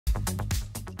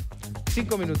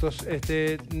5 minutos.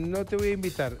 No te voy a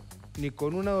invitar ni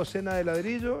con una docena de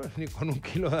ladrillos ni con 1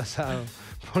 kilo de asado,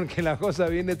 porque la cosa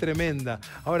viene tremenda.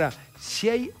 Ahora, si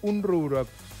hay un rubro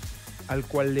al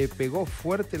cual le pegó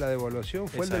fuerte la devaluación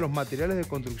fue el de los materiales de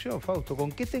construcción, Fausto. ¿Con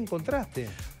qué te encontraste?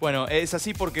 Bueno, es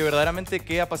así porque verdaderamente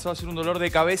que ha pasado a ser un dolor de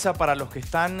cabeza para los que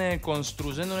están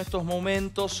construyendo en estos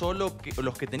momentos o los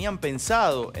que tenían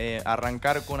pensado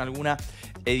arrancar con alguna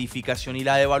edificación. Y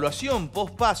la devaluación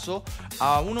post-paso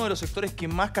a uno de los sectores que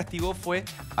más castigó fue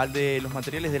al de los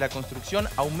materiales de la construcción,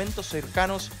 aumentos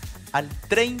cercanos al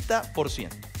 30%.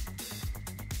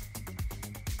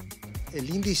 El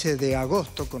índice de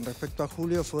agosto con respecto a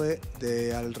julio fue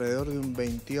de alrededor de un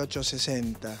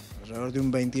 28,60, alrededor de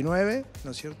un 29,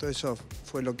 ¿no es cierto? Eso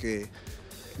fue lo que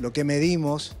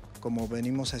medimos, como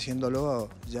venimos haciéndolo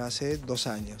ya hace 2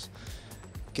 años.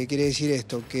 ¿Qué quiere decir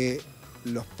esto? Que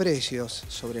los precios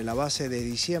sobre la base de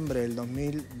diciembre del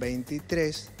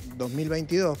 2022,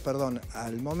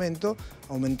 al momento,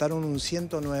 aumentaron un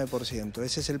 109%.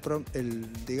 Ese es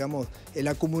el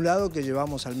acumulado que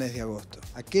llevamos al mes de agosto.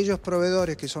 Aquellos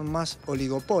proveedores que son más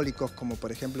oligopólicos, como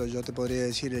por ejemplo yo te podría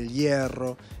decir el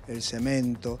hierro, el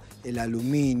cemento, el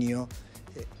aluminio,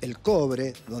 el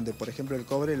cobre, donde por ejemplo el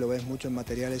cobre lo ves mucho en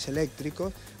materiales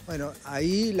eléctricos, bueno,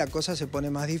 ahí la cosa se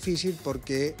pone más difícil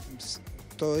porque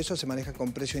todo eso se maneja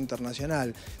con precio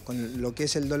internacional, con lo que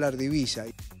es el dólar divisa.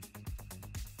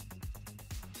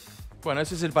 Bueno,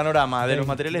 ese es el panorama de los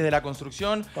materiales de la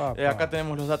construcción. Acá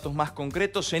tenemos los datos más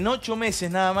concretos. En 8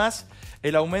 meses nada más,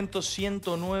 el aumento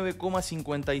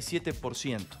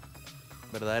 109,57%.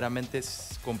 Verdaderamente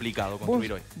es complicado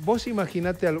construir hoy. Vos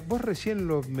imaginate, vos recién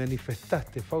lo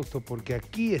manifestaste, Fausto, porque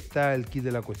aquí está el quid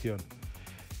de la cuestión.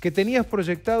 Que tenías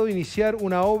proyectado iniciar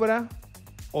una obra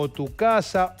o tu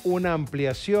casa, una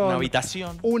ampliación.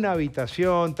 Una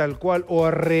habitación, tal cual.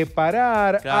 O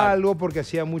reparar algo, porque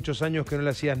hacía muchos años que no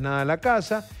le hacías nada a la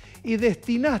casa. Y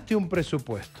destinaste un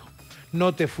presupuesto.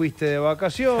 No te fuiste de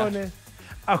vacaciones.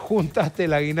 Ajuntaste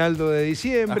el aguinaldo de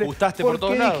diciembre. Ajustaste por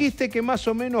todos lados. Porque dijiste que más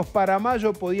o menos para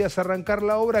mayo podías arrancar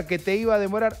la obra, que te iba a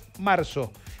demorar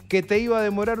marzo. Que te iba a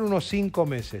demorar unos 5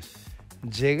 meses.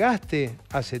 Llegaste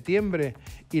a septiembre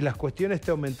y las cuestiones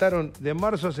te aumentaron de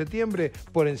marzo a septiembre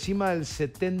por encima del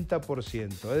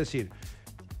 70%. Es decir,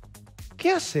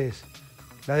 ¿qué haces?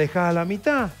 ¿La dejás a la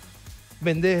mitad?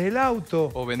 ¿Vendés el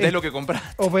auto? O vendés lo que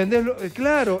compraste. O vendés,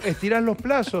 claro, estirás los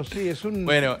plazos. Sí, es un...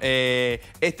 Bueno,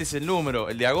 este es el número,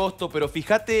 el de agosto, pero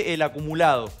fíjate el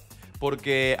acumulado.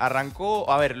 Porque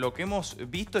arrancó, a ver, lo que hemos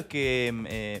visto es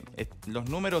que los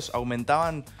números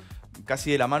aumentaban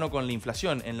casi de la mano con la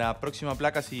inflación. En la próxima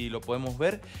placa, si lo podemos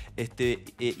ver,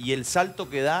 y el salto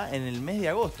que da en el mes de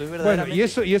agosto, es verdaderamente...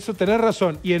 Bueno, y eso tenés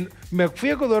razón. Me fui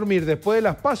a dormir después de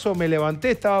las pasos, me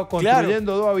levanté, estaba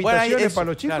construyendo 2 habitaciones para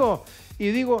los chicos,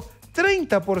 y digo,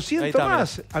 30% está,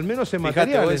 más, mirá. al menos en Fíjate,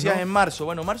 materiales, vos decías, ¿no? En marzo.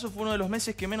 Bueno, marzo fue uno de los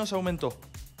meses que menos aumentó.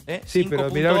 Sí,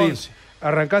 pero mirá, abril.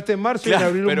 Arrancaste en marzo y en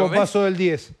abril un bombazo del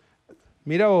 10.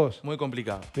 Mirá vos. Muy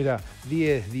complicado. Mirá,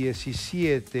 10,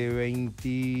 17,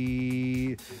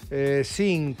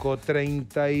 25,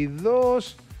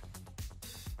 32,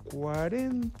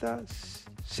 40,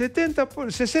 70,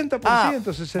 60%,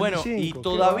 65%. Bueno, y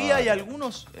todavía hay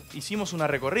algunos, hicimos una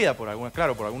recorrida por algunos,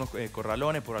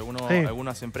 corralones, por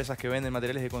algunas empresas que venden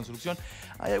materiales de construcción.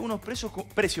 Hay algunos precios,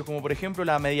 como por ejemplo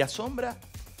la media sombra,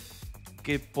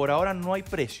 que por ahora no hay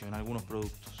precio en algunos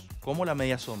productos, como la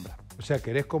media sombra. O sea,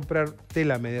 querés comprar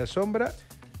tela media sombra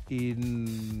y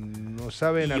no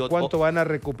saben a cuánto van a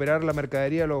recuperar la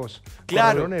mercadería los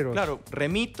corraloneros. Claro,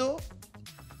 remito,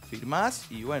 firmás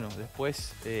y bueno,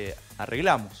 después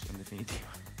arreglamos, en definitiva.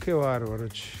 Qué bárbaro,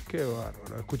 qué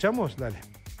bárbaro. ¿Escuchamos? Dale.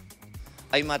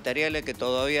 Hay materiales que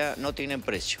todavía no tienen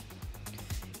precio.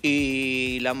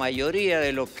 Y la mayoría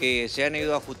de los que se han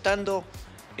ido ajustando,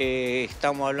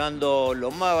 estamos hablando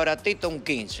lo más baratito, un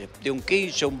 15. De un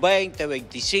 15, un 20,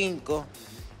 25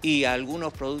 y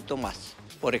algunos productos más.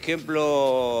 Por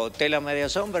ejemplo, tela media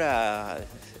sombra,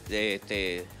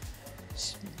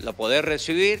 la podés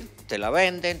recibir, te la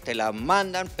venden, te la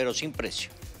mandan, pero sin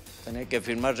precio. Tenés que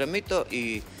firmar remito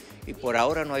y por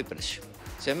ahora no hay precio.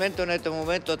 Cemento en este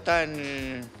momento está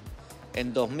en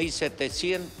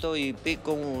 2.700 y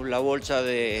pico la bolsa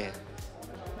de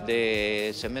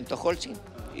cemento Holcim,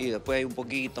 y después hay un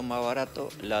poquito más barato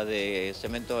la de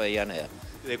cemento Avellaneda.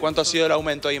 ¿De cuánto ha sido el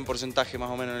aumento ahí en porcentaje más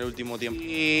o menos en el último tiempo?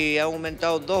 Y ha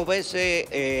aumentado 2 veces,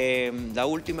 la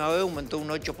última vez aumentó un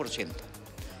 8%.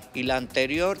 Y la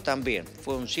anterior también,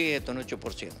 fue un 7, un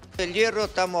 8%. El hierro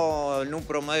estamos en un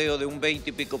promedio de un 20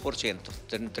 y pico %,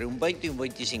 entre un 20 y un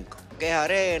 25. Que es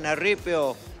arena,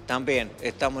 ripio, también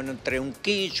estamos entre un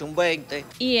 15, un 20.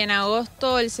 Y en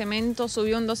agosto el cemento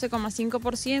subió un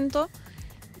 12,5%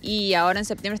 y ahora en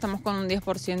septiembre estamos con un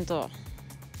 10%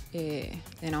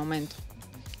 en aumento.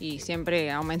 Y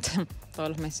siempre aumentan todos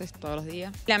los meses, todos los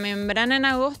días. La membrana en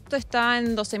agosto estaba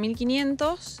en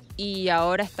 12.500 y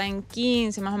ahora está en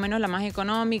 15, más o menos la más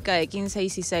económica, de 15 a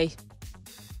 16.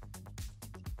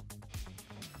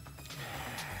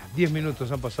 10 minutos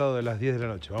han pasado de las 10 de la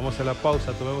noche. Vamos a la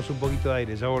pausa, tomemos un poquito de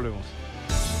aire, ya volvemos.